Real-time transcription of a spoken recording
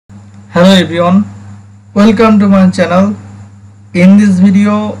Hello everyone, welcome to my channel. In this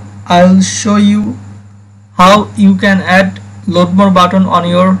video I'll show you how you can add load more button on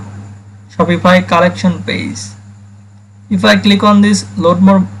your Shopify collection page. If I click on this load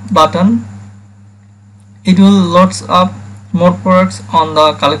more button, it will loads up more products on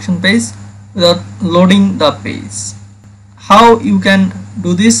the collection page without loading the page. How you can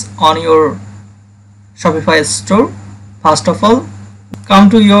do this on your Shopify store? First of all, come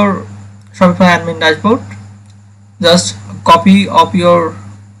to your Shopify admin dashboard. Just copy of your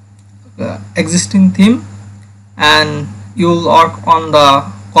existing theme and you will work on the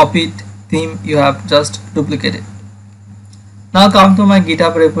copied theme you have just duplicated. Now come to my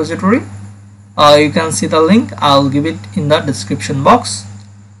GitHub repository. You can see the link. I'll give it in the description box.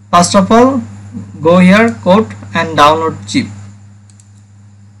 First of all, go here, code and download zip.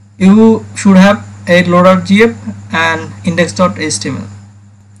 You should have a loader zip and index.html.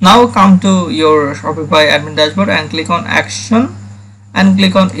 Now come to your Shopify admin dashboard and click on action and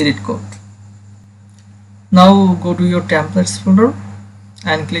click on edit code. Now go to your templates folder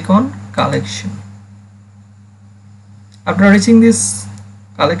and click on collection. After reaching this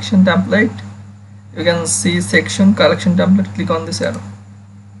collection template, you can see section collection template. Click on this arrow.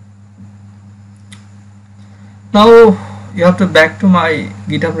 Now you have to back to my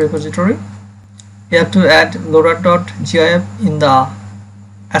GitHub repository. You have to add loader.gif in the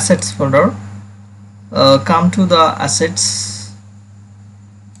assets folder. Come to the assets.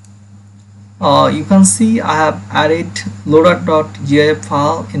 You can see I have added loader.gif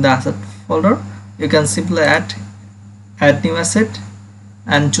file in the asset folder. You can simply add new asset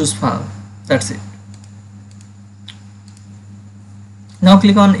and choose file. That's it. Now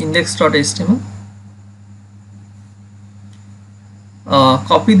click on index.html.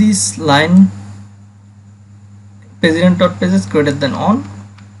 Copy this line, president.page is greater than on,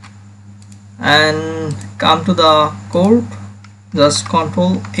 and come to the code. Just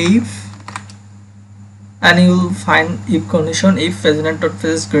control if and you will find if condition if president.page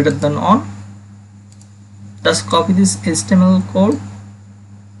is greater than on. Just copy this HTML code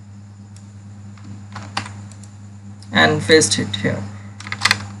and paste it here.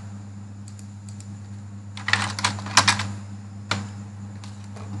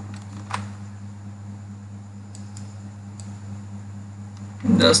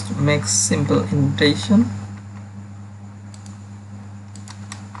 Just make simple indentation.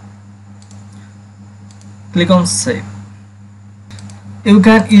 Click on save. You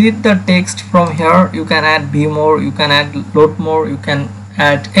can edit the text from here. You can add view more, you can add load more, you can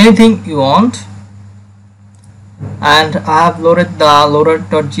add anything you want. And I have loaded the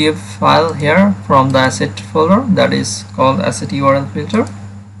loader.gif file here from the asset folder, that is called asset URL filter.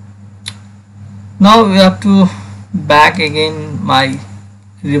 Now we have to back again my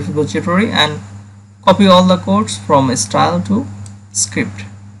repository and copy all the codes from style to script.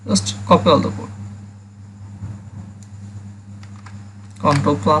 Just copy all the code.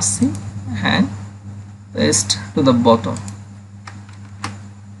 Ctrl+C and paste to the bottom.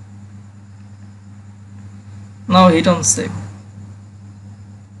 Now hit on save.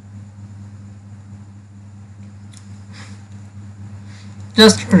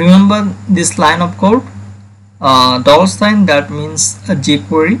 Just remember this line of code. $, that means a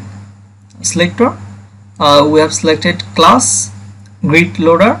jQuery selector. We have selected class grid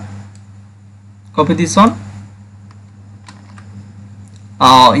loader. Copy this one.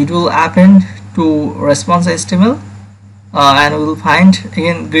 It will append to response HTML and we will find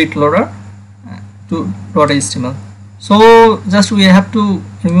again grid loader to .html. So just we have to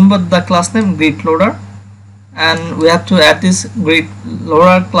remember the class name grid loader and we have to add this grid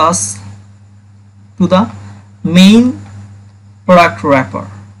loader class to the main product wrapper.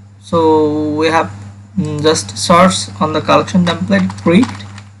 So we have just search on the collection template grid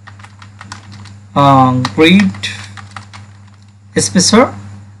spacer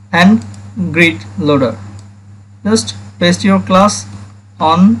and grid loader. Just paste your class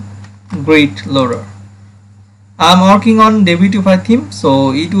on grid loader. I am working on WT5 theme,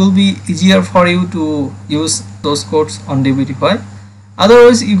 so it will be easier for you to use those codes on WT5.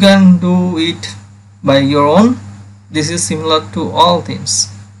 Otherwise you can do it by your own. This is similar to all themes.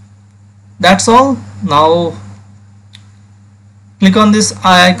 That's all. Now click on this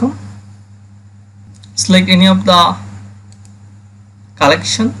eye icon, select any of the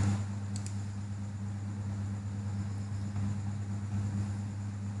collection,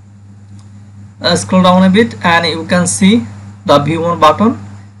 scroll down a bit and you can see the view more button.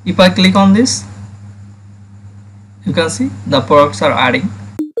 If I click on this, you can see the products are adding.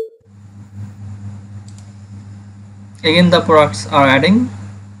 Again the products are adding.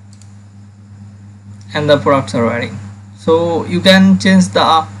 and the products are wearing. So you can change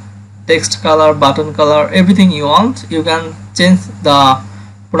the text color, button color, everything you want. You can change the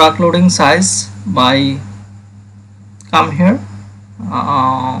product loading size by come here,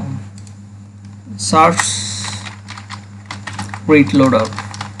 search grid loader,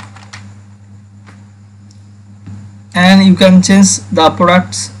 and you can change the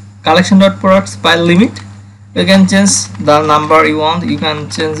products collection.products by limit. You can change the number you want. You can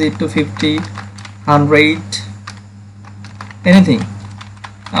change it to 50, 100, anything.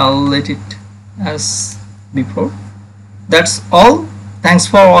 I'll let it as before. That's all. Thanks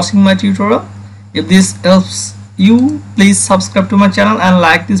for watching my tutorial. If this helps you, please subscribe to my channel and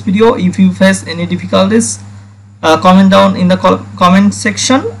like this video. If you face any difficulties, comment down in the comment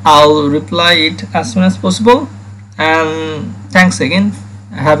section. I'll reply it as soon as possible. And thanks again.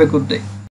 Have a good day.